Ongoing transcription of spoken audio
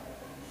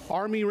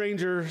Army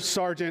Ranger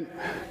Sergeant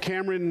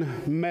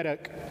Cameron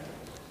Meddock,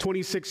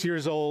 26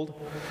 years old,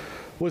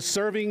 was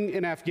serving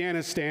in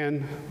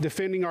Afghanistan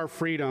defending our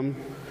freedom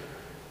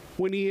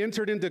when he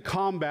entered into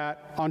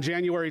combat on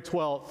January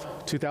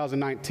 12,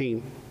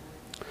 2019.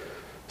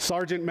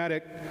 Sergeant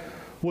Meddock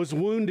was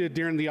wounded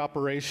during the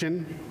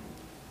operation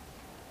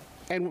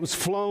and was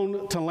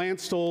flown to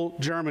Landstuhl,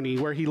 Germany,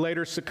 where he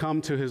later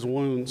succumbed to his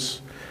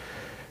wounds.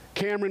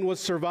 Cameron was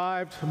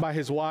survived by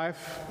his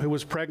wife, who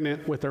was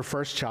pregnant with their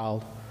first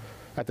child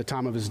at the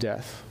time of his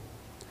death.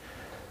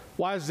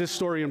 Why is this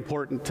story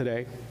important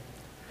today?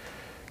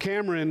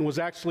 Cameron was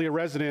actually a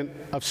resident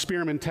of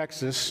Spearman,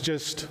 Texas,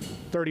 just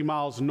 30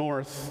 miles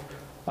north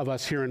of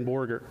us here in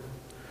Borger.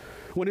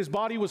 When his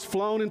body was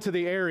flown into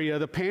the area,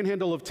 the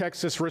panhandle of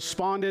Texas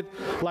responded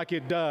like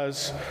it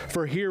does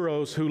for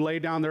heroes who lay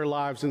down their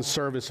lives in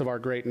service of our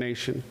great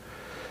nation.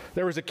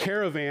 There was a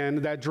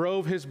caravan that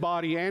drove his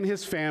body and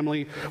his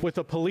family with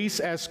a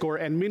police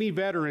escort and many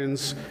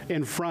veterans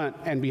in front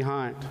and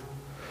behind.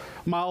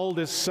 My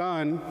oldest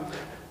son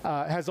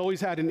has always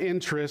had an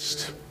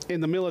interest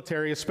in the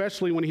military,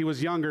 especially when he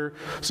was younger,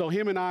 so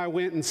him and I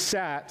went and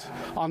sat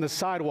on the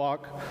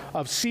sidewalk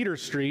of Cedar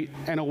Street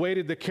and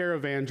awaited the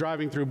caravan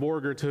driving through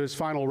Borger to his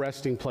final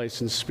resting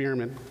place in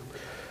Spearman.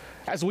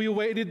 As we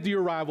awaited the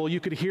arrival, you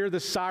could hear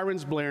the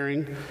sirens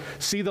blaring,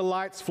 see the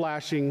lights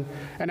flashing,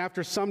 and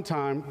after some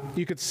time,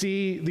 you could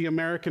see the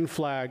American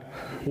flag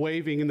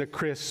waving in the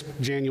crisp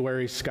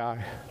January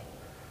sky.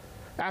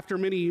 After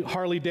many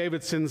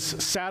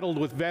Harley-Davidsons saddled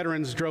with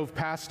veterans drove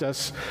past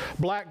us,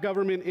 black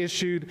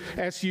government-issued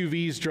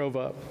SUVs drove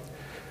up.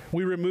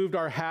 We removed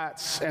our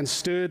hats and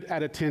stood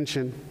at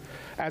attention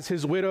as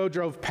his widow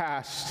drove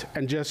past,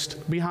 and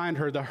just behind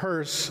her, the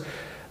hearse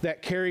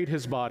that carried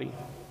his body.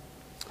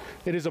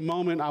 It is a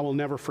moment I will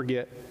never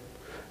forget,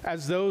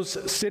 as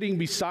those sitting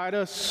beside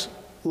us,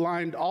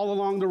 lined all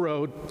along the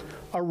road,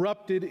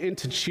 erupted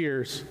into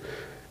cheers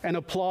and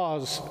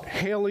applause,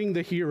 hailing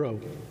the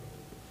hero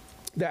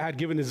that had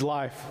given his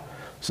life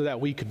so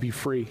that we could be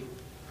free.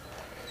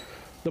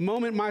 The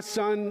moment my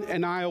son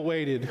and I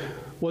awaited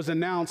was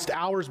announced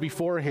hours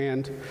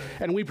beforehand,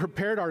 and we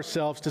prepared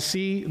ourselves to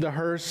see the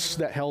hearse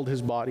that held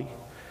his body.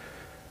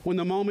 When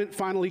the moment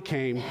finally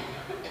came,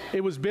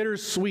 it was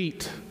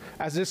bittersweet,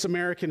 as this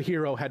American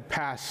hero had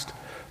passed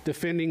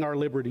defending our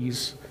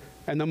liberties,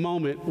 and the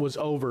moment was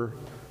over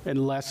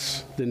in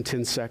less than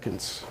 10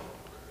 seconds.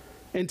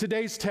 In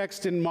today's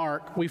text in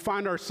Mark, we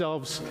find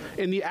ourselves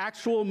in the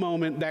actual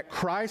moment that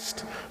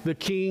Christ the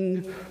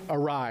King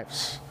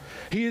arrives.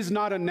 He is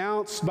not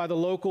announced by the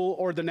local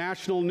or the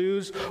national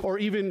news or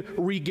even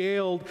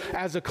regaled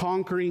as a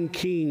conquering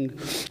king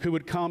who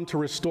would come to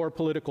restore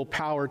political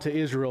power to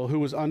Israel, who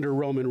was under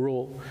Roman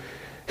rule.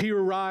 He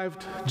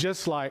arrived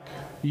just like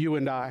you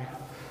and I.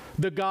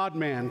 The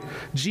God-man,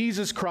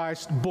 Jesus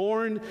Christ,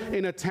 born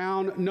in a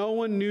town no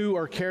one knew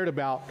or cared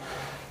about,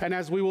 and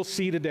as we will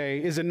see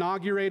today, is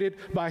inaugurated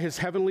by his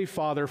heavenly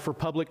Father for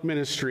public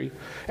ministry,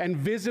 and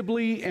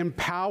visibly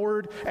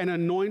empowered and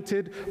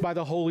anointed by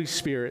the Holy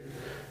Spirit,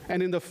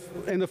 and in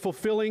the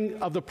fulfilling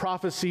of the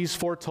prophecies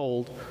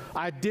foretold,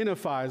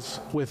 identifies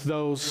with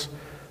those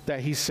that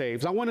he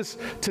saves. I want us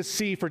to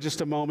see for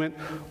just a moment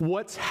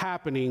what's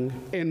happening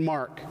in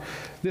Mark.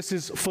 This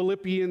is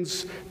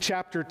Philippians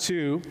chapter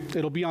 2.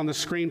 It'll be on the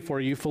screen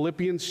for you.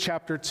 Philippians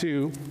chapter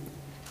 2,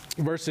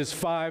 verses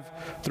 5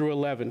 through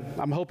 11.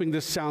 I'm hoping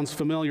this sounds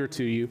familiar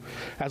to you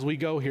as we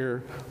go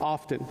here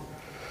often.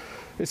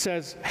 It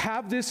says,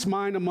 "Have this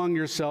mind among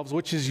yourselves,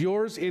 which is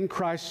yours in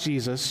Christ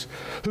Jesus,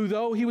 who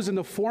though he was in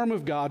the form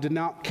of God, did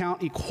not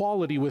count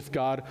equality with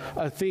God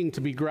a thing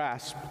to be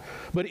grasped,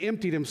 but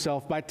emptied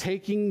himself by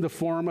taking the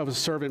form of a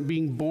servant,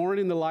 being born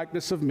in the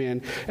likeness of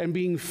men, and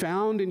being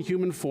found in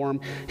human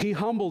form, he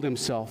humbled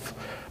himself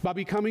by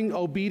becoming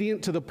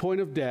obedient to the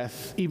point of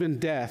death, even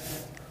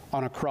death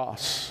on a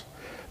cross.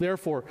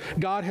 Therefore,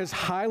 God has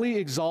highly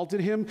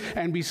exalted him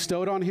and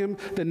bestowed on him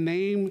the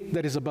name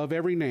that is above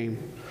every name,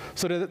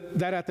 so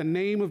that at the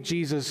name of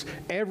Jesus,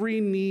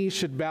 every knee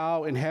should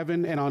bow in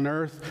heaven and on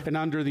earth and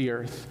under the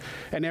earth,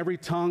 and every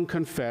tongue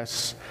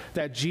confess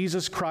that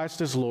Jesus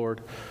Christ is Lord,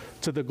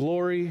 to the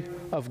glory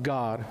of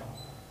God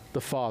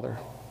the Father."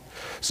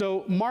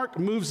 So Mark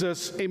moves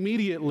us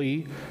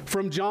immediately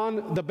from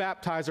John the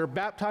Baptizer,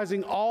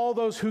 baptizing all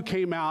those who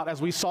came out, as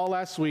we saw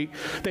last week.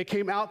 They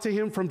came out to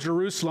him from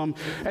Jerusalem,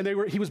 and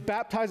he was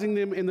baptizing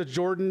them in the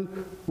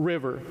Jordan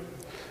River.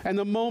 And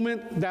the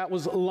moment that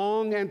was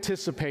long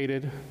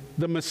anticipated,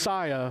 the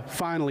Messiah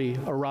finally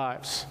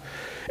arrives.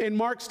 In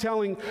Mark's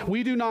telling,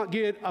 we do not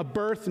get a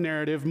birth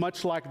narrative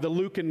much like the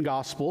Lucan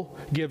gospel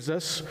gives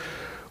us,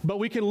 but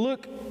we can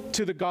look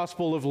to the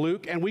Gospel of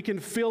Luke and we can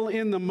fill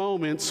in the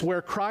moments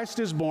where Christ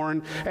is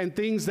born and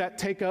things that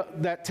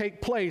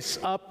take place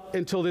up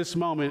until this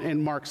moment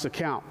in Mark's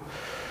account.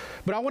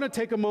 But I want to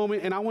take a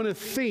moment and I want to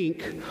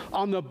think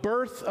on the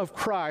birth of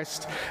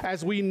Christ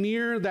as we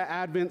near the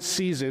Advent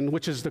season,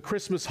 which is the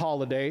Christmas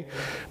holiday,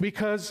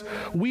 because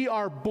we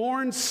are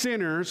born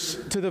sinners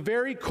to the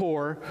very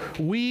core.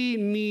 We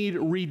need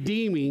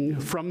redeeming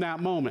from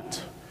that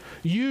moment.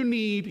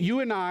 You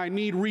and I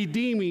need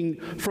redeeming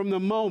from the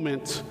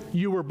moment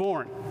you were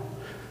born.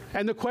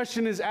 And the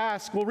question is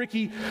asked, well,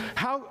 Ricky,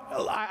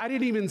 I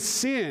didn't even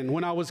sin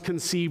when I was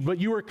conceived, but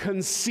you were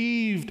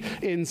conceived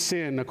in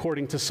sin,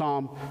 according to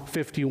Psalm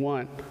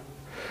 51.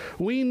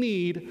 We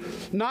need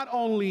not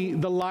only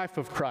the life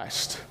of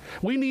Christ,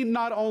 we need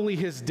not only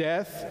his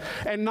death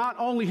and not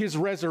only his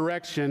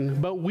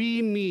resurrection, but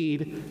we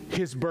need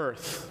his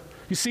birth.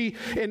 You see,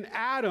 in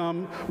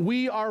Adam,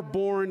 we are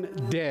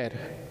born dead.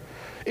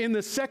 In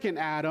the second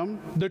Adam,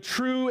 the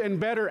true and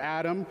better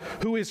Adam,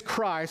 who is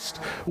Christ,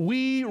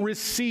 we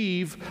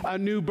receive a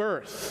new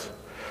birth.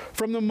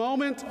 From the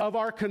moment of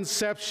our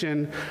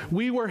conception,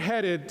 we were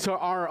headed to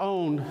our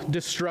own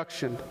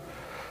destruction.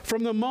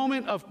 From the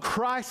moment of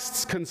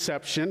Christ's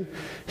conception,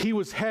 he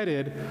was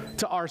headed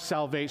to our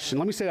salvation.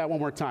 Let me say that one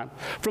more time.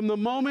 From the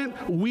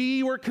moment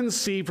we were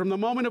conceived, from the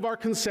moment of our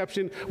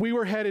conception, we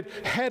were headed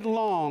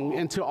headlong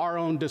into our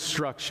own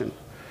destruction.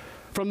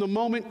 From the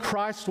moment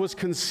Christ was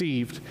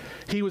conceived,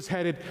 he was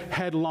headed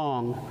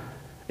headlong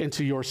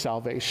into your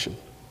salvation.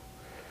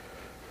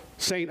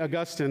 St.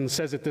 Augustine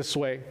says it this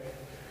way.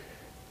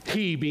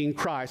 He, being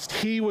Christ,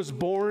 he was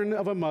born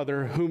of a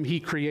mother whom he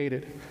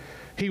created.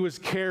 He was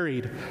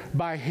carried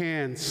by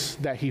hands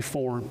that he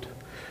formed.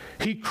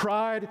 He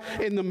cried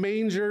in the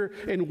manger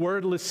in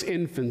wordless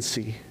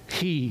infancy.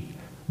 He,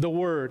 the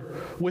Word,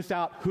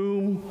 without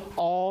whom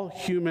all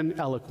human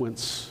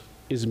eloquence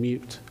is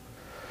mute.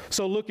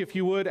 So look, if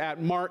you would,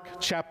 at Mark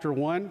chapter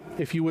 1,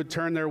 if you would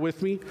turn there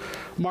with me.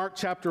 Mark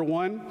chapter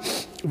 1,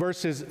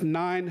 verses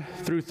 9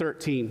 through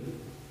 13.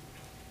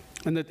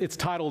 And it's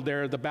titled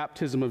there, The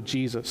Baptism of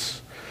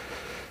Jesus.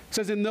 It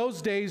says, in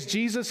those days,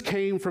 Jesus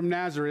came from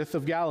Nazareth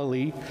of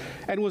Galilee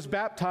and was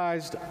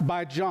baptized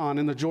by John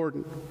in the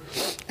Jordan.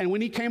 And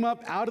when he came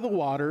up out of the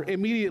water,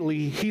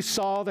 immediately he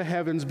saw the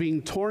heavens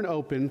being torn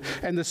open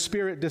and the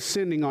Spirit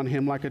descending on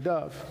him like a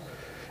dove.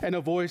 And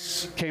a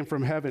voice came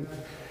from heaven.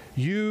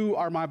 You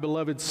are my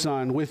beloved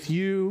Son. With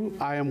you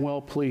I am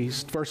well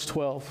pleased. Verse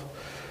 12.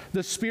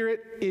 The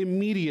Spirit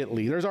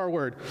immediately, there's our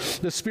word,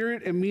 the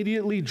Spirit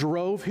immediately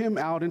drove him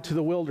out into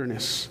the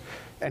wilderness.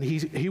 And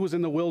he was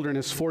in the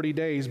wilderness 40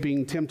 days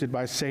being tempted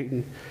by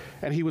Satan.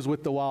 And he was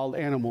with the wild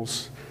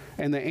animals.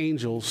 And the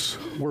angels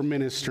were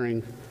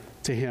ministering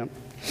to him.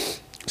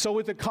 So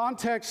with the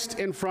context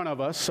in front of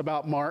us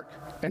about Mark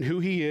and who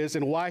he is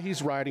and why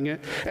he's writing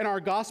it, and our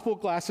gospel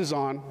glasses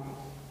on,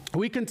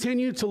 we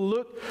continue to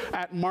look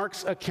at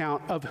Mark's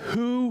account of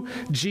who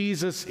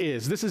Jesus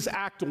is. This is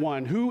Act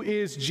 1. Who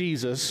is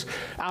Jesus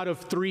out of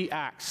 3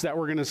 acts that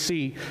we're going to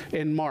see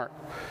in Mark?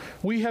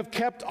 We have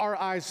kept our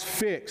eyes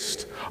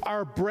fixed,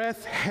 our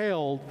breath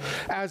held,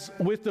 as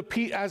with the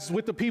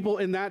people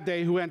in that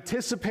day who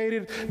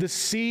anticipated the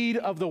seed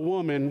of the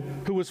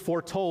woman who was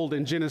foretold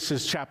in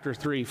Genesis chapter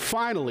 3.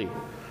 Finally,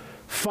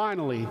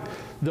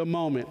 the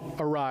moment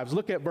arrives.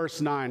 Look at verse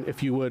 9,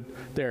 if you would,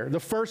 there. The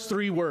first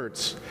 3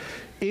 words.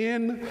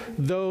 In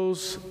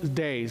those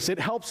days. It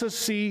helps us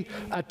see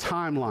a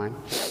timeline.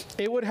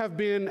 It would have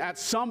been at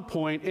some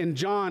point in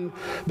John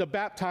the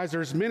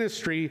Baptizer's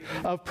ministry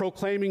of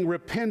proclaiming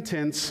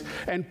repentance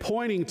and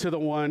pointing to the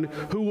one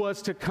who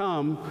was to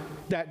come,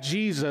 that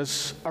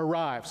Jesus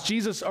arrives.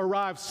 Jesus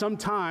arrives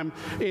sometime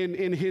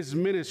in his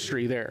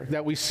ministry there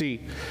that we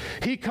see.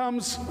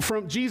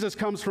 Jesus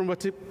comes from a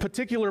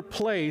particular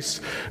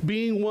place,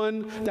 being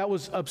one that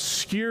was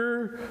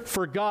obscure,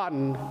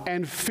 forgotten,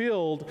 and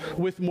filled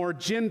with more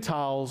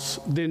Gentiles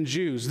than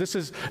Jews. This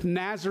is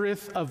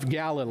Nazareth of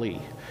Galilee.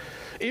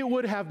 It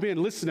would have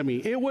been, listen to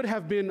me, it would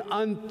have been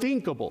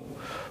unthinkable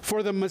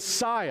for the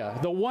Messiah,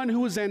 the one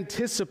who was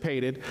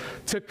anticipated,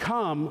 to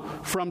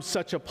come from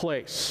such a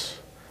place.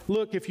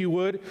 Look, if you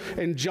would,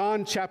 in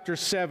John chapter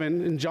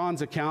 7, in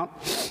John's account,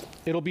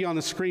 it'll be on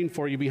the screen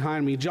for you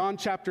behind me. John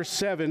chapter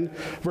 7,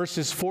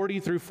 verses 40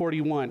 through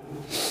 41.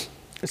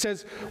 It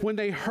says, when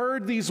they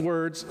heard these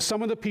words,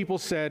 some of the people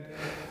said,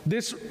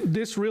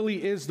 this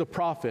really is the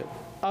prophet.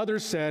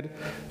 Others said,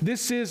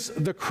 this is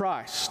the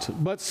Christ.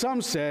 But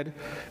some said,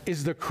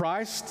 is the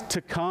Christ to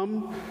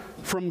come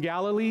from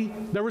Galilee?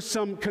 There was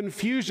some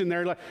confusion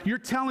there. Like, you're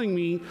telling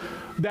me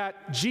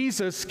that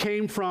Jesus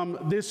came from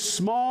this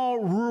small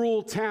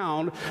rural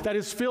town that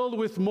is filled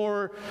with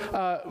more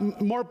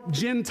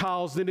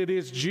Gentiles than it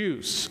is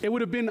Jews. It would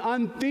have been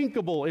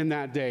unthinkable in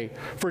that day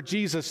for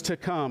Jesus to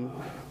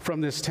come from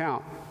this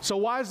town. So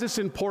why is this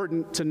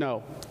important to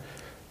know?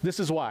 This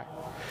is why.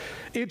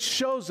 It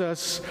shows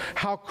us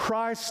how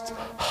Christ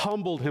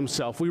humbled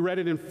himself. We read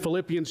it in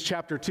Philippians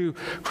chapter 2.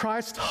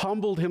 Christ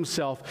humbled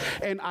himself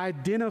and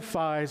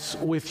identifies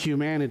with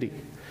humanity.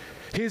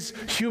 His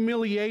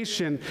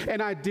humiliation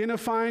and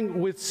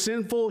identifying with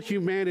sinful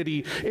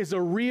humanity is a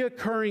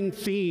reoccurring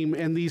theme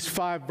in these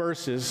 5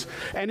 verses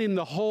and in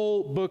the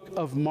whole book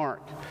of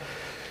Mark.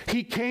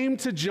 He came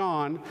to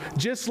John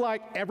just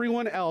like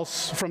everyone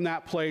else from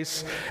that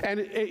place, and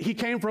he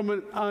came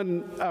from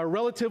a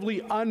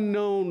relatively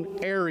unknown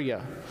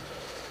area.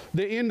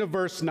 The end of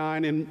verse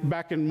 9, and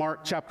back in Mark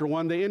chapter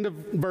 1, the end of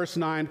verse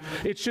 9,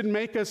 it should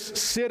make us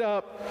sit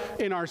up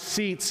in our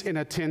seats in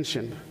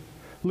attention.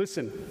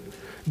 Listen,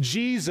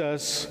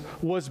 Jesus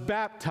was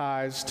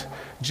baptized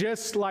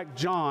just like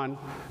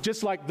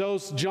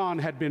those John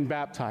had been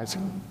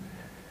baptizing.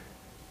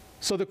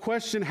 So the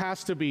question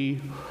has to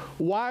be,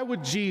 why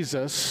would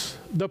Jesus,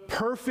 the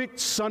perfect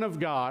Son of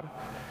God,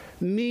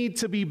 need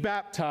to be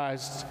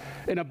baptized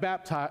in a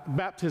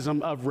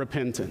baptism of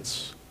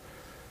repentance?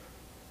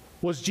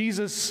 Was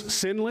Jesus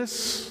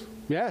sinless?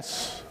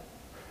 Yes.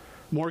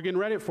 Morgan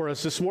read it for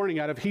us this morning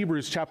out of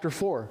Hebrews chapter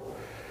 4.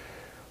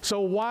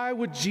 So why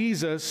would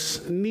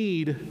Jesus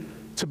need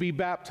to be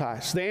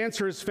baptized? The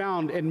answer is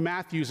found in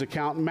Matthew's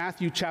account,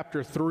 Matthew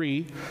chapter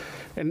 3.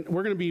 And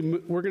we're going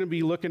to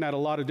be looking at a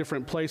lot of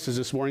different places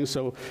this morning,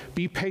 so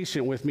be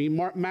patient with me.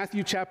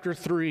 Matthew chapter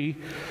 3,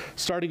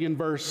 starting in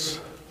verse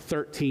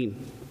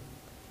 13.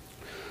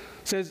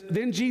 Says,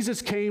 "Then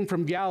Jesus came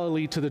from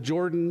Galilee to the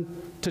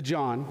Jordan to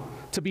John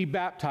to be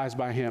baptized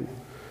by him.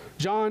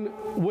 John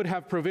would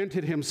have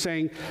prevented him,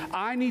 saying,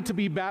 'I need to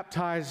be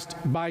baptized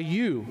by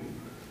you,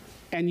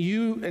 and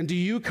do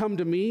you come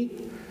to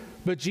me?'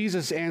 But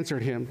Jesus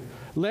answered him,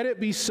 'Let it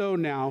be so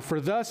now, for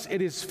thus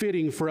it is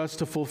fitting for us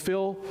to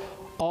fulfill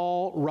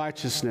all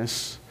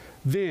righteousness.'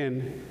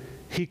 Then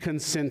he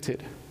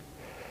consented."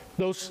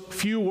 Those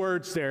few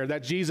words there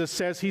that Jesus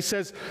says, he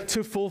says,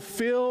 to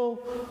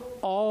fulfill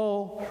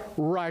all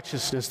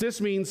righteousness. This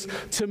means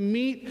to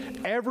meet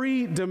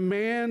every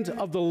demand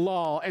of the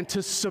law and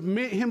to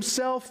submit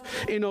himself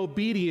in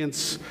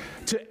obedience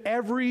to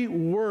every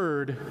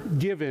word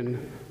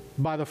given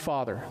by the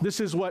Father. This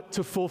is what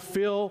to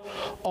fulfill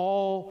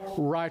all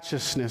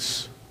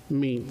righteousness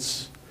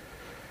means.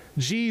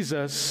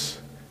 Jesus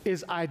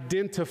is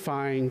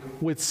identifying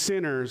with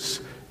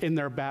sinners in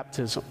their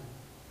baptism.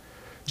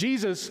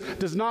 Jesus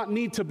does not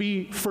need to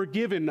be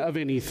forgiven of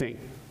anything.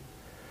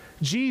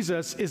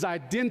 Jesus is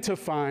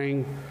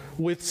identifying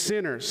with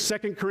sinners.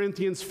 2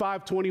 Corinthians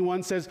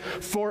 5:21 says,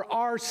 for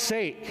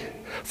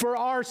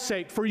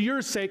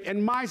your sake,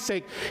 and my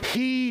sake,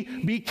 he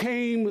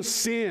became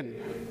sin.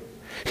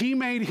 He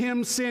made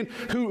him sin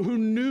who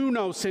knew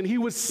no sin. He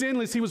was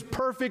sinless. He was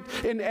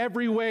perfect in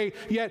every way,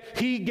 yet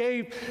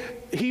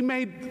he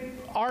made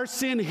our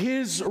sin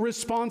his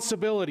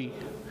responsibility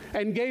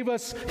and gave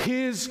us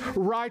his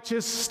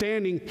righteous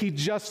standing. He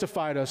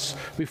justified us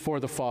before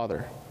the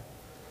Father.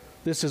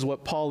 This is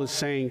what Paul is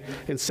saying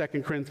in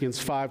 2 Corinthians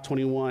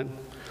 5:21.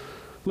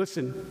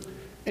 Listen,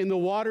 in the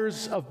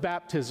waters of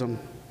baptism,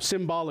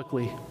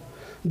 symbolically,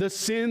 the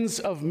sins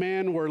of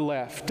man were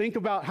left. Think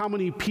about how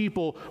many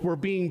people were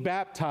being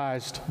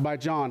baptized by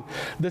John.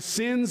 The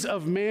sins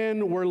of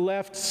man were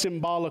left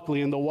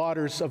symbolically in the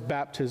waters of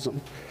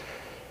baptism.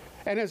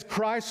 And as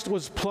Christ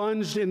was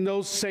plunged in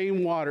those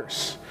same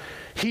waters,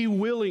 he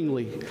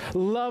willingly,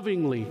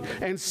 lovingly,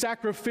 and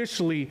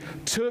sacrificially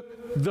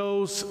took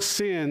those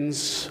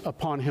sins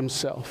upon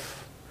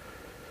himself.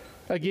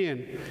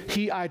 Again,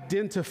 he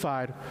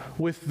identified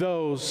with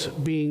those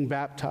being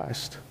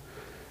baptized.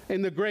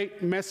 In the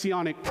great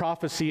messianic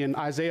prophecy in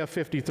Isaiah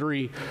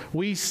 53,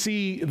 we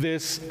see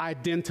this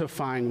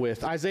identifying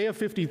with. Isaiah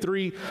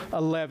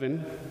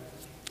 53:11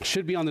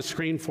 should be on the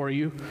screen for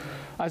you.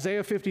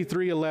 Isaiah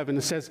 53:11,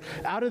 it says,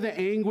 out of the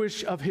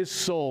anguish of his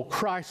soul,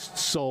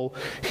 Christ's soul,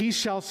 he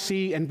shall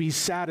see and be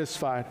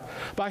satisfied.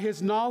 By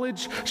his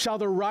knowledge shall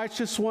the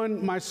righteous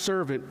one, my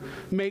servant,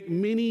 make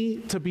many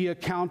to be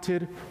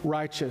accounted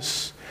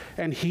righteous,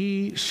 and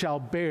he shall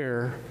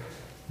bear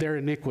their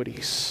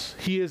iniquities.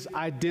 He is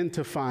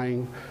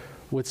identifying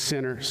with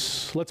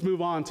sinners. Let's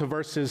move on to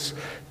verses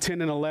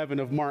 10 and 11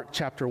 of Mark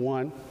chapter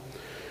 1.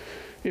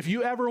 If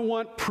you ever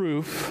want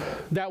proof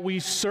that we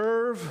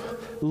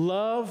serve,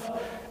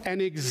 love,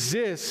 and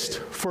exist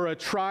for a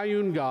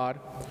triune God,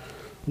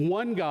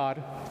 one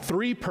God,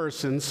 three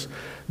persons,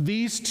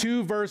 these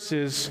two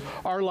verses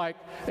are like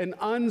an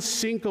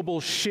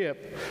unsinkable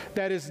ship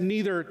that is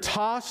neither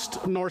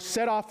tossed nor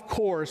set off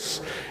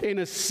course in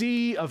a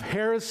sea of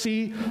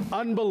heresy,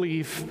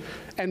 unbelief,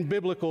 and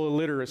biblical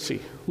illiteracy.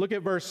 Look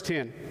at verse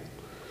 10.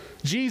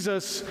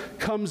 Jesus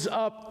comes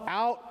up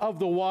out of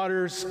the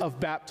waters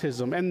of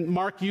baptism, and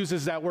Mark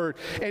uses that word,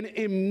 and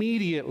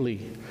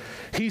immediately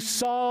he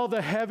saw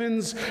the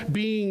heavens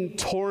being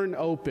torn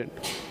open.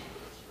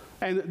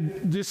 And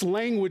this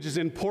language is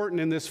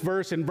important in this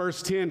verse, in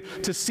verse 10,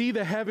 to see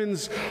the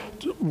heavens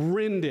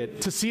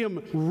rended, to see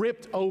them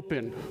ripped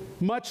open.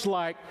 Much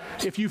like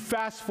if you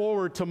fast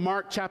forward to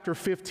Mark chapter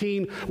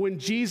 15, when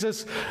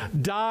Jesus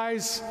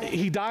dies,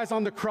 he dies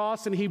on the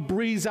cross and he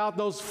breathes out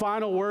those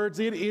final words,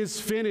 it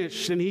is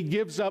finished, and he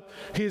gives up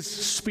his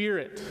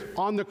spirit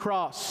on the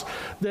cross.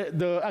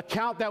 The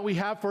account that we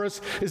have for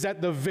us is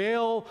that the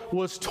veil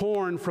was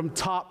torn from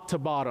top to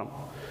bottom.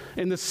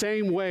 In the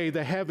same way,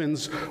 the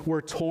heavens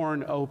were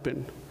torn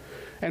open.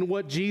 And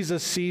what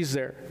Jesus sees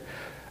there,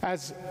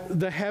 as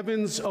the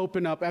heavens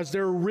open up, as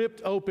they're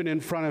ripped open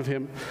in front of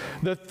him,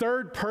 the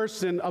third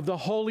person of the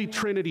Holy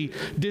Trinity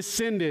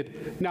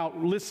descended. Now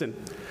listen,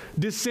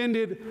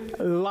 descended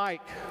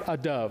like a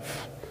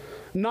dove.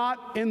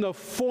 Not in the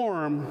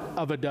form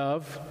of a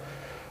dove,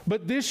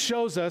 But this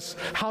shows us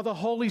how the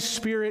Holy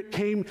Spirit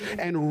came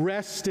and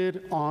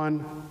rested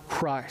on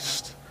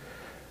Christ.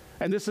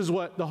 And this is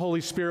what the Holy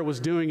Spirit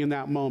was doing in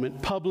that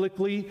moment,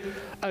 publicly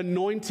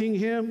anointing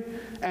him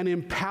and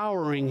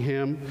empowering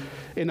him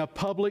in a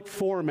public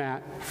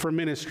format for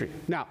ministry.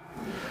 Now,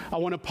 I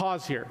want to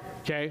pause here,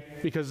 okay?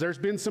 Because there's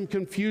been some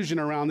confusion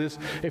around this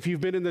if you've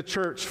been in the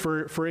church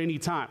for any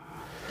time.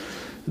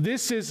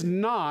 This is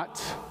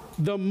not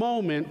the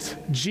moment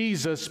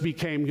Jesus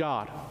became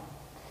God.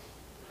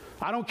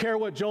 I don't care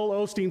what Joel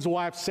Osteen's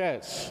wife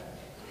says.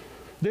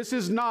 This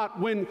is not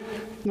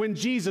when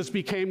Jesus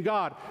became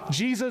God.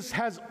 Jesus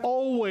has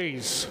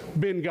always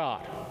been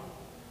God.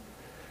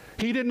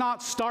 He did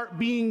not start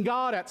being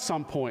God at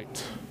some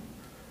point.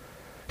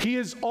 He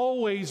has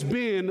always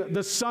been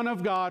the Son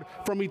of God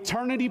from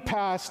eternity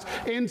past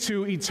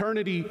into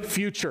eternity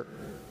future.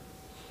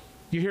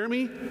 You hear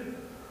me?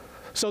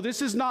 So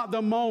this is not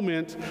the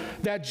moment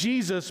that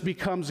Jesus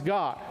becomes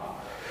God.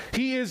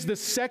 He is the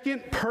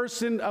second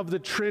person of the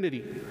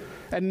Trinity,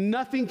 and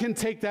nothing can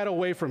take that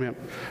away from him.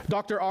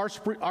 Dr.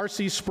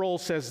 R.C. Sproul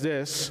says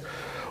this: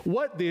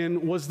 what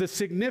then was the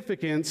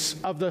significance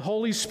of the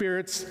Holy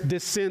Spirit's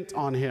descent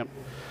on him?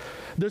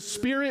 The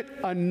Spirit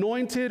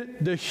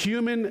anointed the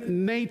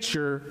human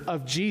nature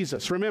of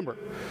Jesus. Remember,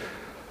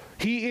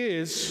 he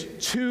is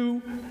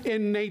two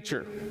in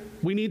nature.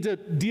 We need to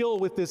deal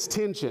with this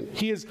tension.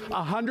 He is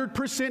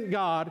 100%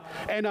 God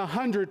and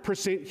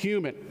 100%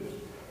 human.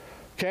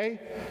 Okay?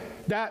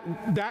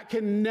 That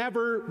can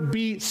never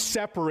be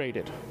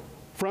separated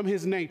from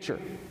his nature.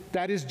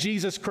 That is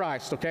Jesus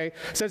Christ, okay?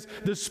 It says,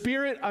 the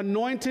Spirit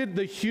anointed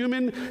the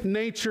human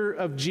nature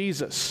of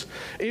Jesus.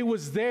 It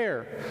was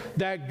there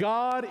that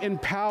God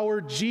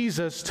empowered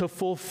Jesus to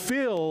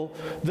fulfill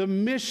the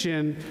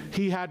mission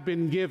he had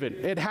been given.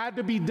 It had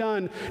to be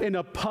done in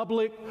a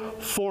public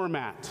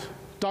format.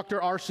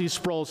 Dr. R.C.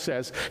 Sproul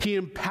says he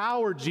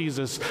empowered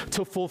Jesus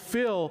to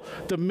fulfill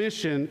the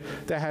mission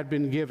that had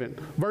been given.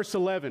 Verse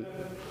 11,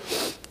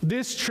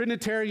 this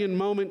Trinitarian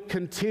moment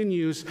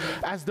continues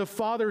as the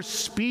Father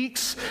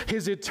speaks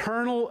his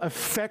eternal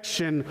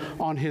affection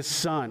on his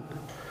Son.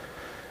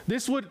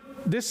 This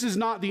is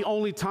not the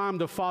only time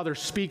the Father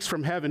speaks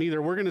from heaven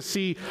either. We're going to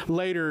see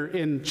later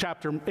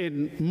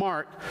in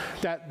Mark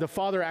that the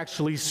Father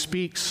actually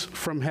speaks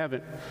from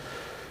heaven.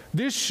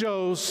 This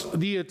shows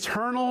the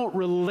eternal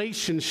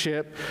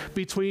relationship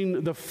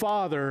between the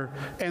Father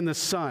and the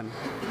Son.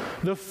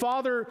 The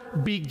Father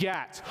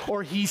begat,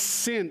 or he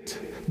sent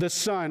the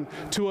Son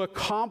to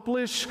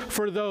accomplish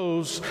for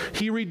those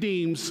he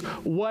redeems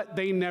what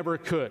they never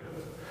could.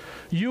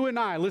 You and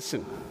I,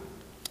 listen,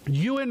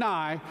 you and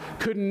I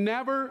could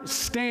never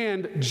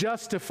stand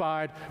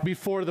justified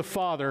before the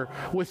Father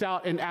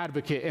without an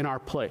advocate in our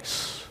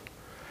place.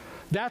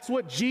 That's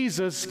what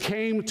Jesus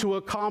came to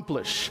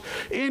accomplish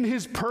in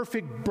his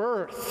perfect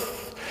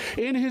birth,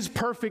 in his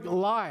perfect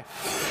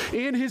life,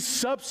 in his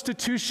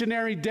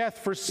substitutionary death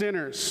for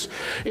sinners,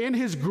 in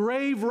his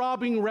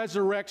grave-robbing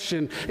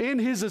resurrection, in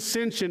his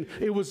ascension.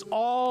 It was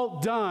all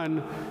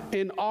done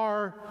in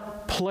our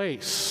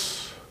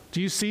place. Do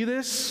you see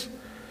this?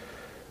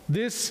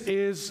 This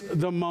is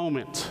the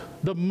moment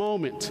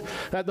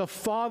that the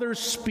Father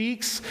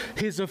speaks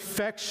his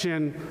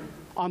affection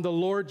on the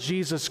Lord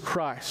Jesus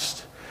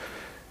Christ.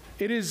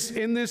 It is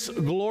in this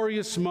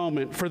glorious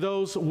moment for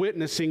those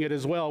witnessing it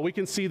as well. We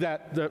can see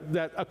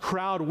that a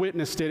crowd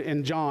witnessed it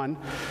in John.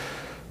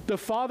 The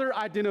Father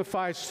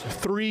identifies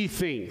three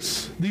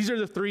things. These are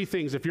the three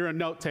things, if you're a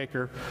note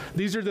taker,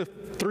 these are the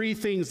three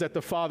things that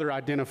the Father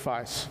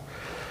identifies.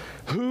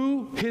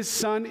 Who his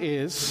Son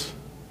is,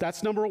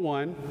 that's number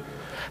one.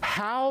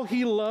 How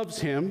he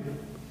loves him,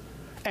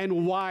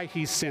 and why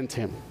he sent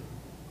him.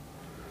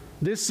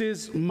 This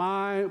is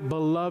my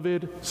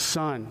beloved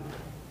Son.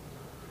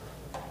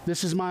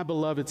 This is my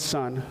beloved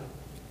Son.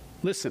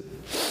 Listen,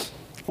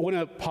 I want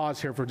to pause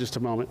here for just a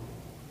moment.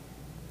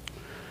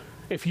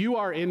 If you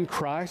are in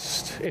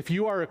Christ, if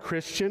you are a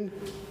Christian,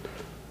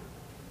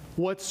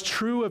 what's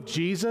true of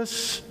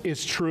Jesus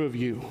is true of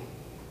you.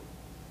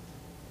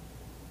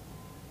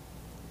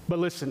 But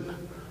listen,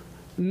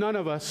 none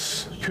of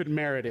us could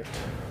merit it.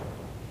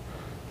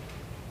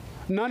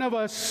 None of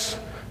us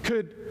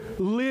could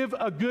live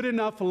a good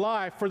enough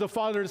life for the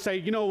Father to say,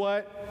 you know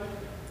what?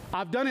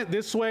 I've done it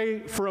this way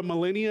for a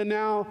millennia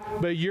now,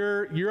 but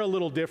you're a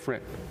little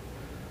different.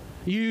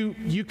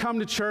 You come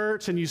to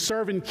church and you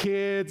serve in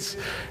kids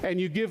and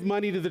you give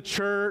money to the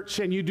church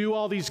and you do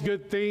all these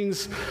good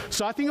things.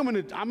 So I think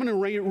I'm gonna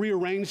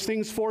rearrange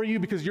things for you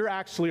because you're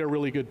actually a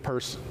really good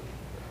person.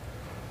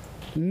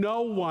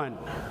 No one,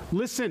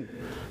 listen,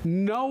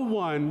 no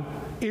one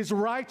is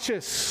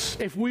righteous.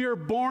 If we are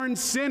born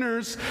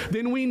sinners,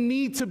 then we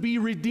need to be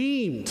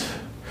redeemed.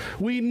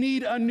 We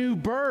need a new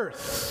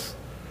birth.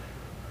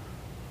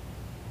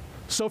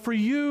 So for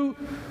you,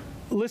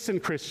 listen,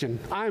 Christian,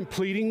 I am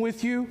pleading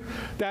with you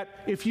that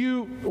if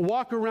you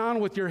walk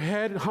around with your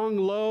head hung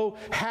low,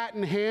 hat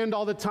in hand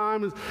all the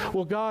time,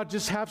 well, God,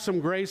 just have some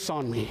grace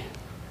on me.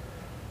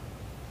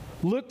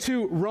 Look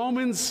to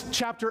Romans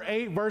chapter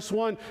 8, verse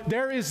 1.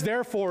 There is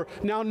therefore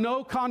now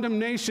no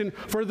condemnation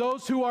for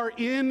those who are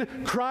in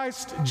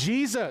Christ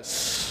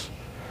Jesus.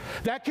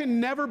 That can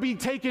never be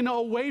taken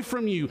away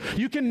from you.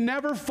 You can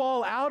never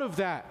fall out of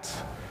that.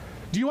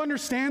 Do you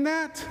understand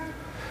that?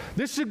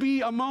 This should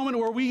be a moment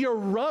where we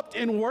erupt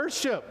in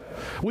worship.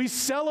 We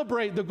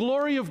celebrate the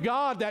glory of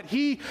God that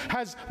He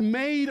has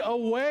made a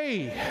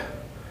way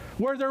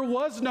where there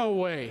was no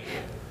way.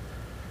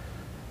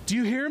 Do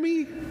you hear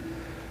me?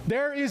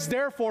 There is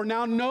therefore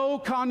now no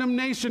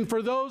condemnation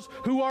for those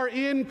who are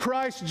in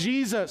Christ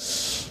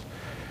Jesus.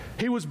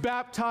 He was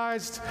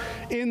baptized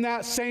in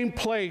that same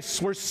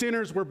place where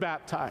sinners were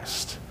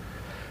baptized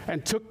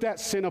and took that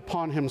sin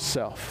upon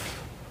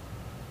Himself.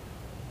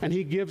 And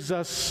He gives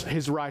us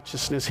His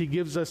righteousness. He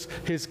gives us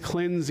His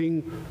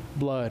cleansing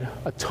blood,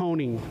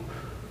 atoning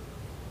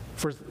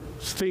for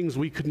things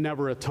we could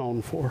never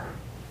atone for.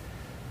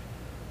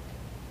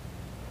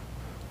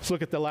 Let's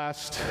look at the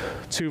last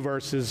two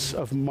verses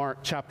of Mark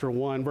chapter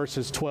 1,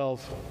 verses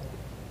 12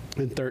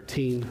 and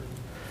 13.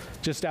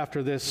 Just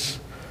after this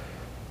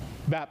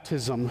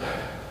baptism,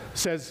 it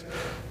says,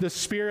 the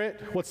Spirit,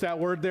 what's that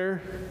word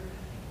there?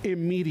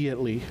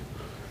 Immediately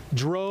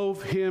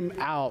drove Him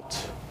out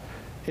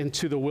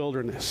into the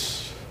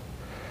wilderness.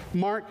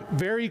 Mark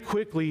very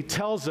quickly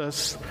tells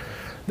us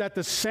that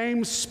the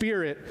same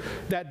Spirit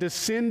that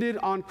descended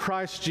on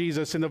Christ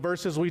Jesus in the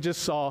verses we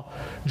just saw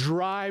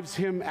drives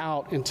Him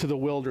out into the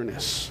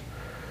wilderness.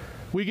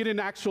 We get an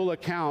actual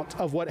account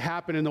of what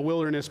happened in the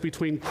wilderness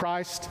between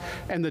Christ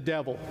and the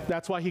devil.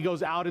 That's why He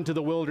goes out into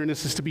the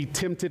wilderness, is to be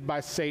tempted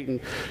by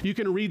Satan. You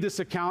can read this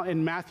account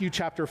in Matthew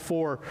chapter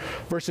 4,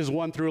 verses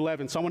 1 through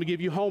 11. So I want to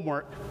give you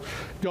homework.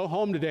 Go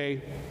home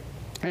today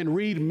and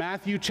read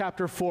Matthew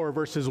chapter 4,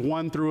 verses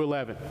 1 through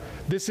 11.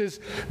 This is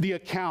the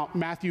account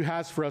Matthew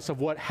has for us of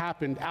what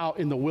happened out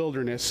in the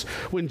wilderness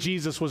when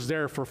Jesus was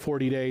there for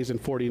 40 days and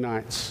 40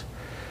 nights.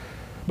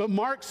 But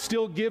Mark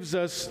still gives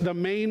us the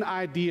main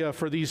idea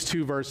for these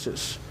two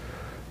verses.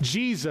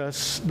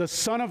 Jesus, the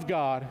Son of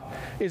God,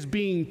 is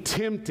being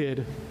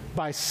tempted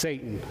by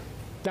Satan.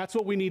 That's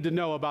what we need to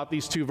know about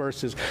these two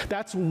verses.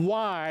 That's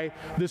why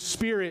the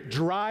Spirit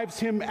drives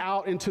Him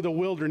out into the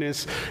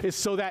wilderness, is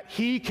so that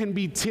He can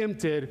be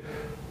tempted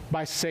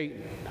by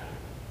Satan.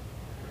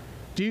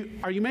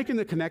 Are you making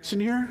the connection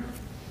here?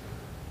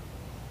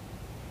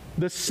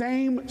 The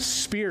same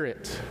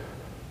Spirit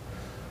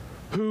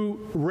who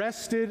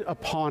rested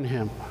upon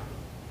Him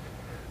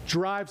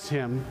drives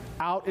Him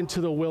out into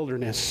the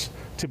wilderness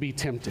to be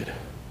tempted.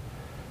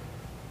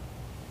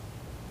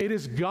 It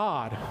is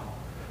God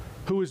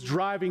who is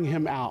driving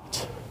Him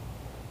out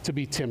to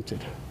be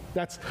tempted.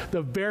 That's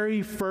the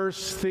very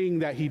first thing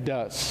that He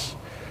does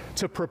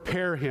to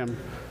prepare Him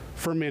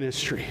for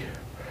ministry.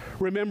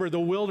 Remember, the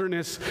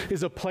wilderness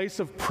is a place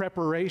of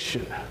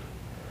preparation.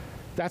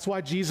 That's why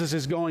Jesus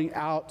is going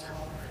out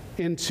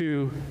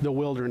into the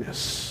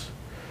wilderness.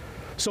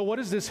 So what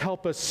does this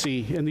help us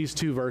see in these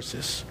two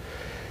verses?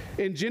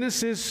 In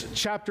Genesis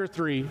chapter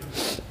 3,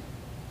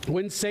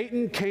 when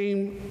Satan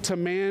came to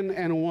man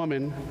and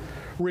woman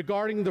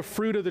regarding the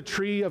fruit of the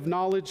tree of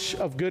knowledge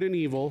of good and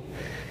evil,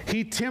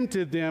 he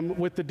tempted them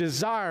with the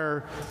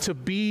desire to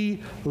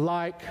be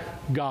like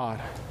God.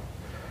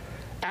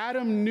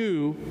 Adam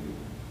knew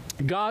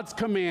God's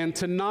command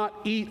to not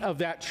eat of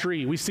that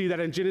tree. We see that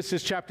in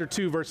Genesis chapter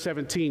 2, verse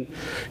 17.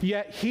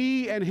 Yet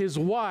he and his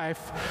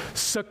wife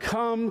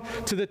succumbed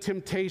to the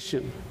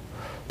temptation,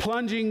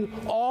 plunging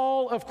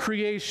all of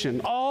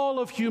creation, all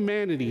of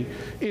humanity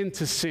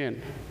into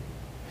sin.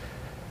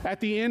 At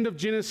the end of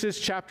Genesis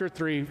chapter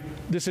 3,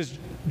 this is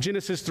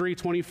Genesis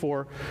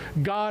 3:24,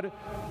 God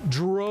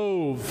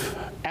drove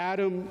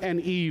Adam and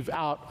Eve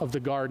out of the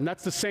garden.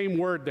 That's the same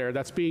word there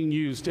that's being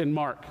used in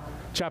Mark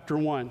chapter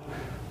 1,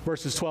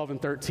 verses 12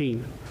 and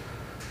 13.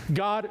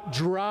 God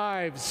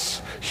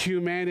drives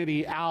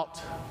humanity out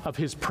of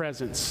His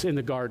presence in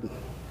the garden.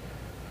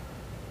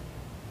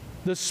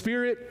 The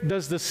Spirit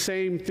does the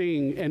same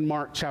thing in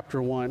Mark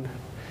chapter 1.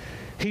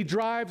 He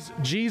drives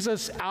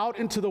Jesus out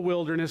into the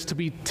wilderness to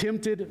be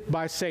tempted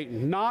by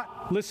Satan.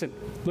 Listen,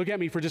 look at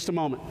me for just a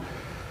moment.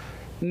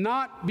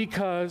 Not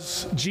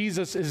because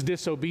Jesus is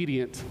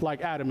disobedient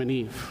like Adam and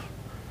Eve.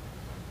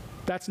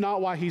 That's not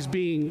why He's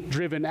being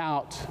driven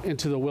out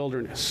into the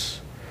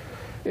wilderness.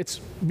 It's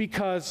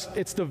because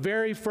it's the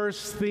very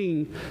first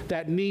thing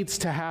that needs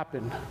to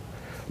happen.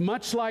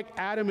 Much like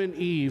Adam and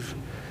Eve,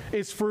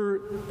 is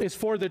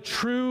for the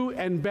true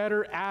and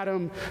better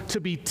Adam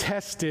to be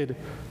tested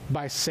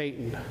by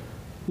Satan.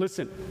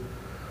 Listen,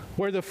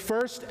 where the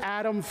first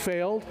Adam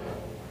failed,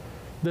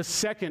 the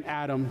second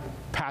Adam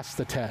passed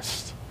the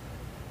test.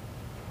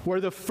 Where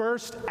the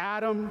first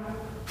Adam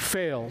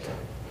failed,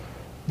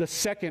 the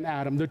second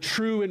Adam, the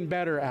true and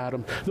better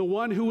Adam, the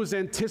one who was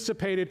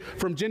anticipated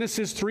from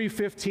Genesis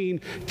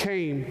 3:15,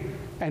 came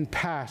and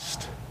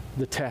passed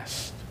the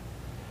test.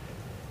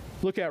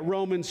 Look at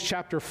Romans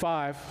chapter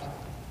 5.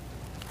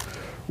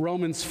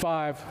 Romans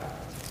 5,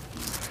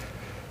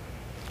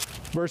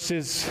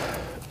 verses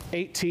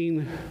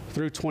 18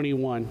 through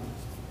 21.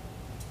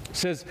 It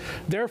says,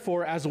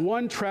 therefore, as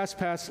one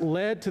trespass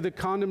led to the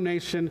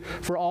condemnation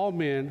for all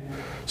men,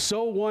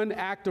 so one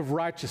act of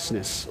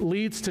righteousness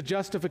leads to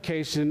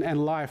justification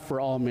and life for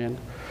all men.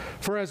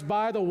 For as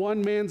by the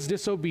one man's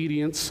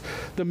disobedience,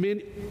 the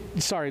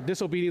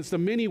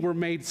many were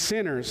made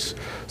sinners,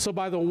 so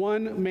by the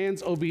one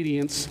man's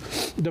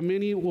obedience, the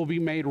many will be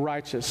made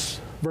righteous.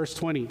 Verse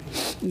 20,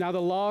 now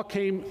the law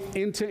came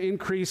in to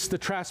increase the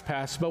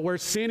trespass, but where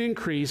sin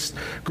increased,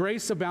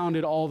 grace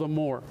abounded all the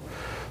more.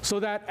 So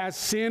that as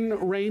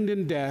sin reigned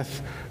in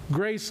death,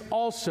 grace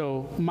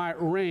also might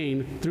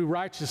reign through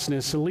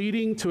righteousness,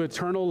 leading to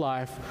eternal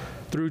life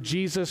through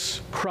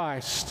Jesus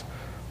Christ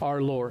our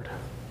Lord.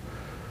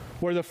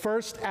 Where the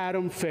first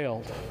Adam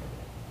failed,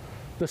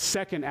 the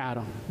second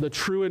Adam, the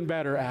true and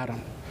better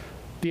Adam,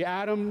 the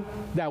Adam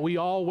that we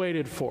all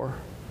waited for,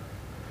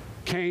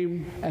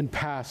 came and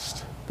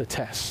passed the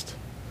test.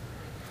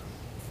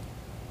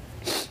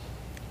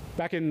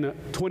 Back in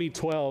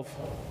 2012,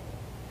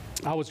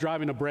 I was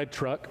driving a bread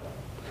truck,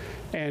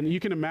 and you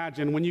can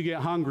imagine when you get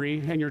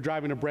hungry and you're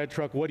driving a bread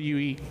truck, what do you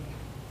eat?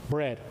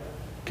 Bread,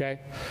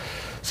 okay?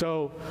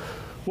 So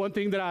one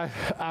thing that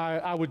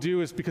I would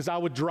do is, because I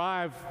would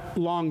drive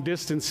long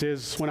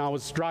distances when I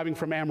was driving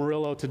from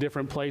Amarillo to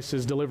different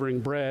places delivering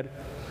bread,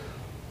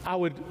 I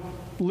would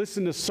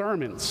listen to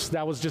sermons.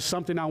 That was just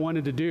something I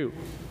wanted to do.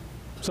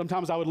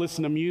 Sometimes I would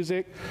listen to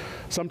music.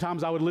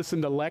 Sometimes I would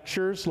listen to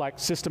lectures, like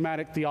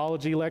systematic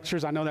theology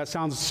lectures. I know that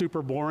sounds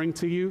super boring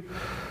to you.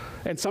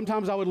 And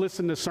sometimes I would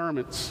listen to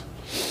sermons.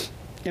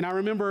 And I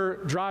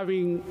remember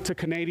driving to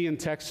Canadian,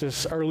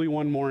 Texas early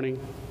one morning.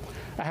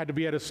 I had to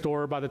be at a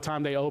store by the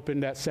time they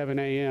opened at 7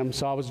 a.m.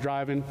 So I was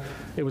driving.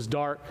 It was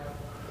dark.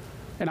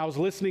 And I was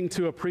listening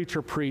to a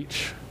preacher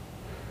preach.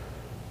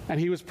 And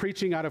he was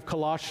preaching out of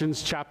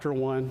Colossians chapter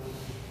 1,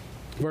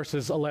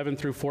 verses 11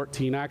 through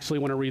 14. I actually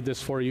want to read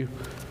this for you.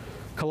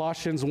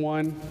 Colossians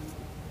 1,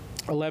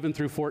 11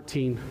 through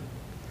 14.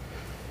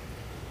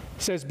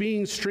 It says,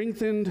 being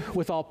strengthened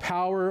with all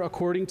power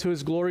according to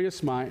his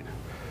glorious might,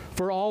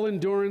 for all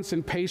endurance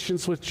and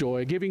patience with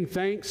joy, giving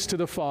thanks to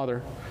the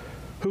Father,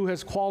 who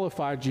has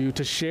qualified you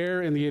to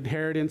share in the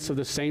inheritance of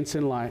the saints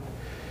in light.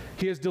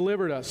 He has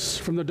delivered us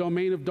from the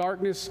domain of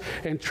darkness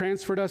and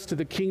transferred us to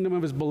the kingdom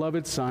of his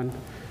beloved Son,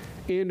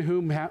 in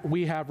whom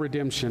we have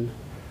redemption,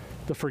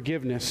 the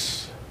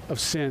forgiveness of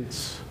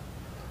sins.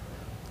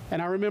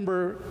 And I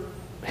remember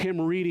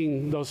him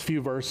reading those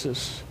few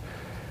verses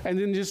and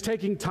then just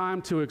taking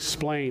time to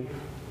explain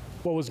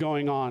what was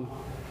going on.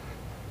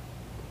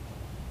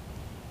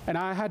 And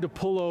I had to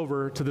pull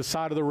over to the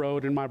side of the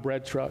road in my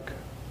bread truck,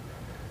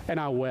 and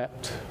I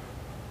wept.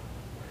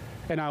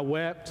 And I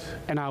wept,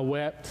 and I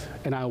wept,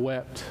 and I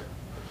wept.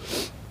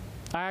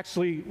 I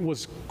actually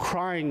was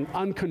crying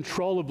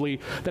uncontrollably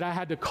that I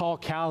had to call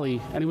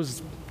Callie, and it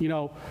was,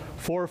 4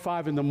 or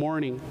 5 in the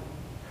morning.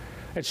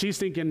 And she's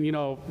thinking,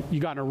 you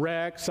got in a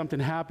wreck,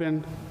 something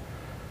happened.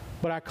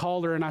 But I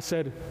called her and I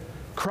said,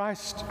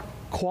 Christ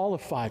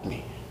qualified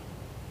me.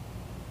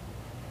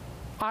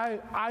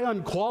 I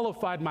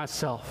unqualified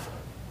myself.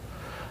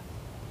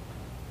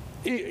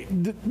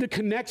 The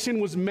connection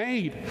was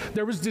made.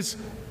 There was this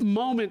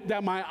moment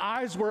that my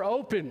eyes were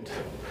opened.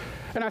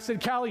 And I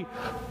said, Callie,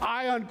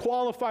 I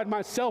unqualified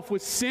myself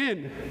with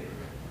sin.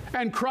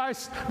 And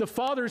Christ, the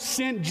Father,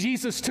 sent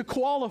Jesus to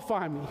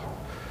qualify me.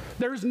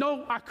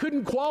 I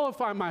couldn't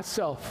qualify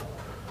myself.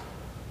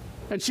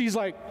 And she's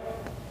like,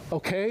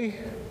 okay.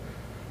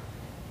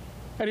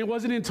 And it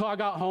wasn't until I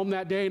got home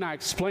that day and I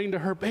explained to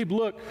her, babe,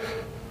 look,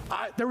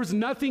 there was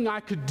nothing I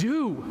could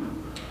do.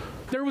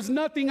 There was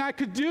nothing I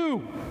could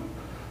do.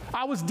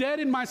 I was dead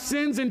in my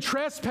sins and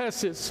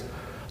trespasses,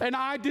 and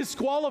I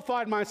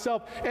disqualified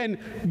myself. And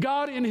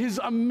God, in his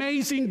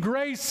amazing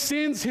grace,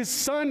 sends his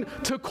Son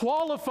to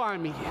qualify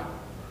me.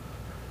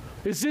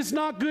 Is this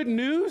not good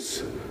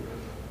news?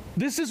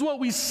 This is what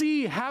we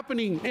see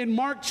happening in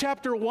Mark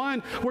chapter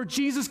 1, where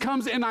Jesus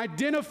comes and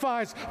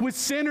identifies with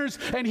sinners,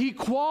 and he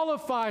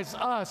qualifies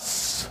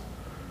us.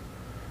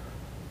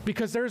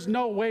 Because there's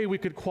no way we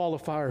could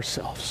qualify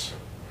ourselves.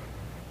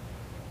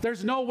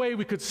 There's no way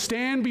we could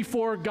stand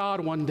before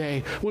God one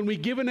day when we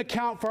give an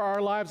account for our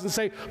lives and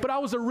say, but I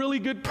was a really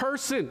good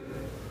person.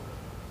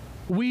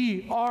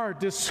 We are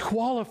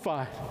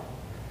disqualified.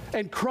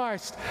 And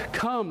Christ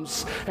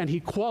comes and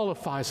he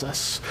qualifies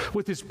us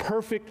with his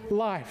perfect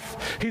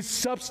life, his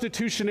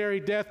substitutionary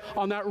death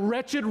on that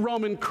wretched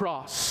Roman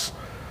cross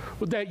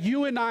that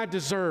you and I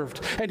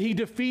deserved. And he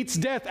defeats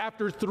death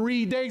after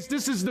 3 days.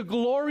 This is the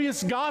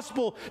glorious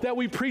gospel that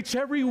we preach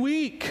every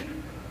week.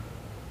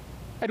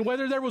 And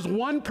whether there was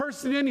one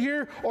person in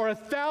here or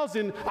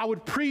 1,000, I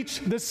would preach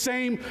the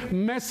same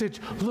message.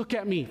 Look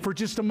at me for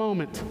just a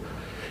moment.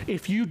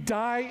 If you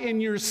die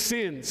in your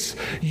sins,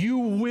 you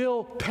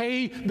will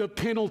pay the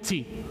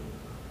penalty.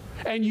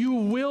 And you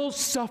will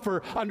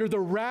suffer under the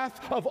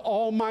wrath of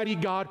Almighty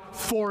God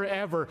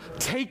forever.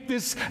 Take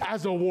this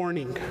as a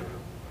warning.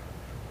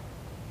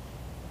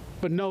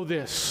 But know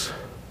this.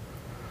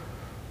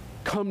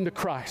 Come to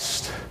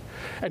Christ,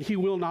 and he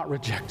will not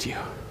reject you.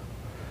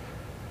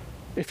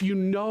 If you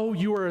know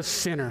you are a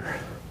sinner,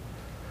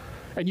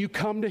 and you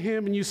come to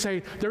him and you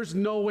say, there's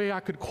no way I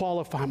could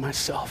qualify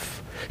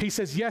myself. He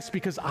says, yes,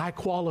 because I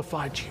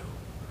qualified you.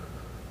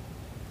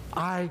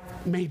 I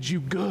made you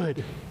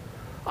good.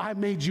 I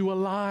made you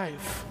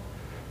alive.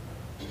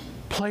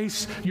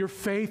 Place your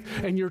faith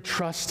and your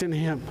trust in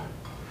him.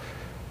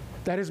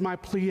 That is my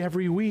plea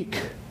every week.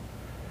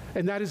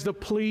 And that is the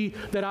plea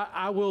that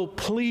I will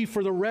plea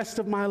for the rest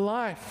of my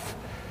life.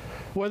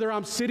 Whether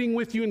I'm sitting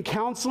with you in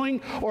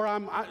counseling or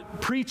I'm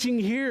preaching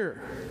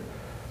here.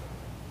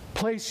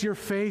 Place your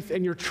faith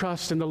and your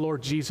trust in the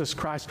Lord Jesus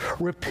Christ.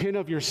 Repent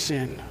of your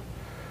sin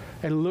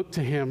and look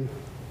to him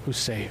who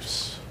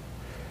saves.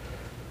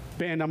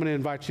 Band, I'm going to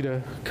invite you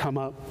to come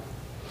up.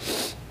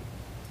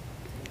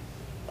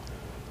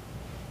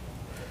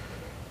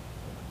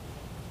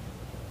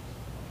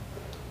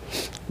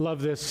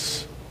 Love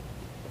this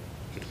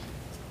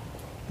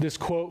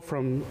quote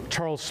from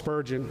Charles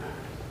Spurgeon.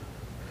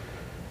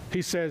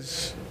 He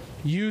says,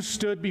 "You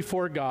stood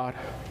before God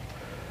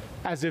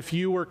as if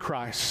you were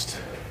Christ,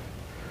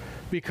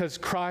 because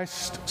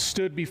Christ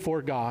stood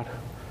before God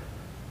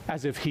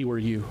as if he were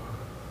you."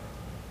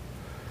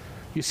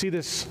 You see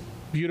this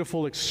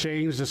beautiful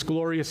exchange, this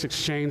glorious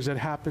exchange that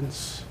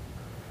happens,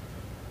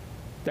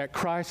 that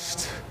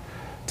Christ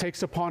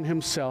takes upon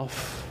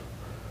himself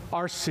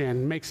our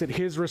sin, makes it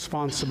his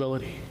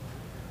responsibility,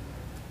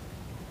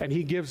 and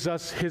he gives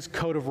us his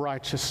coat of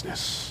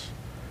righteousness.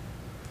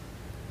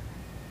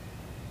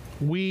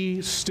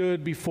 We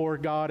stood before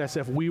God as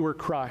if we were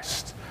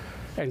Christ,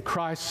 and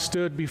Christ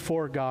stood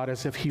before God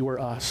as if he were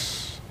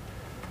us.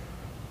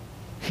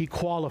 He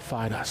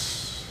qualified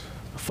us.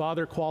 The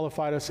Father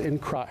qualified us in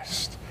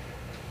Christ.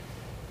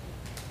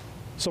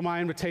 So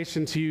my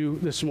invitation to you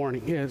this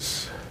morning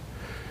is,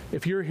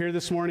 if you're here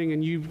this morning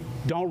and you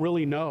don't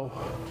really know,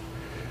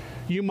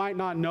 you might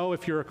not know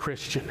if you're a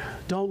Christian.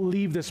 Don't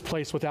leave this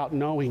place without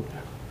knowing.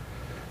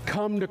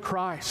 Come to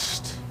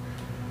Christ.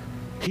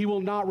 He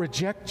will not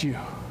reject you.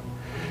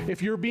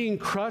 If you're being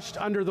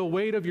crushed under the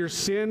weight of your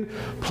sin,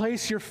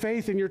 place your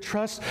faith and your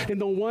trust in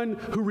the one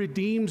who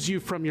redeems you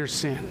from your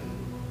sin,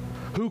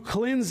 who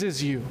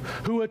cleanses you,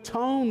 who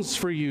atones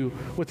for you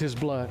with his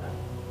blood.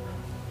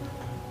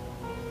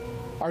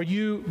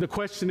 The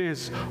question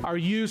is, are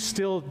you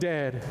still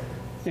dead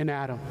in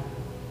Adam?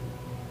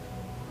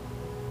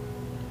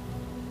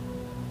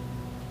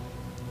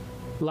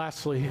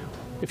 Lastly,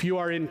 if you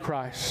are in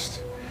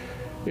Christ,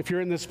 if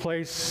you're in this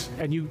place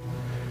and you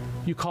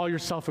call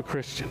yourself a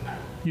Christian,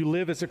 you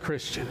live as a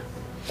Christian,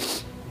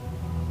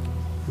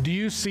 do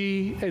you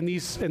see in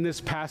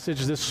this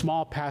passage, this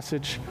small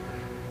passage,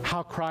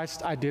 how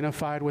Christ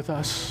identified with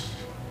us?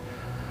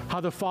 How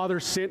the Father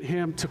sent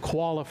him to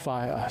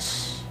qualify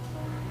us?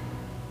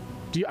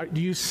 Do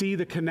you see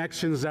the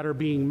connections that are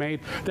being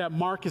made? That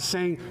Mark is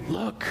saying,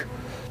 look,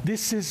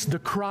 this is the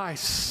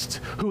Christ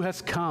who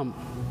has come.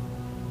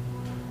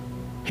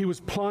 He was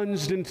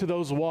plunged into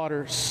those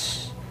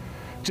waters,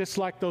 just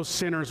like those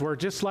sinners were,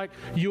 just like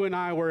you and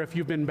I were if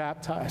you've been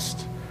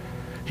baptized.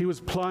 He was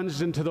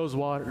plunged into those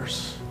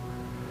waters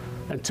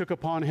and took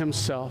upon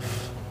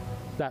himself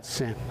that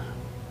sin.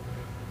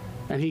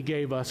 And he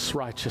gave us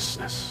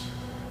righteousness.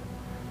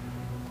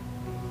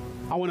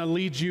 I want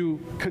to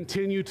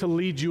continue to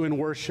lead you in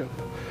worship.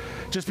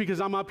 Just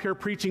because I'm up here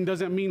preaching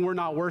doesn't mean we're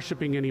not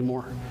worshiping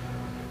anymore.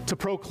 To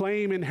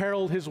proclaim and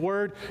herald his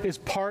word is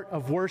part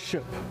of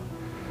worship.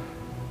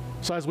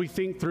 So as we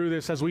think through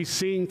this, as we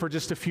sing for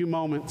just a few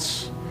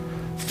moments,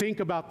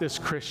 think about this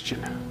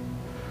Christian,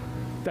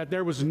 that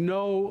there was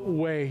no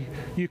way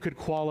you could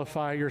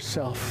qualify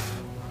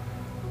yourself,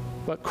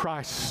 but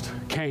Christ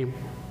came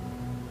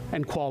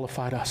and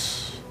qualified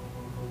us.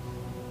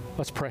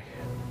 Let's pray.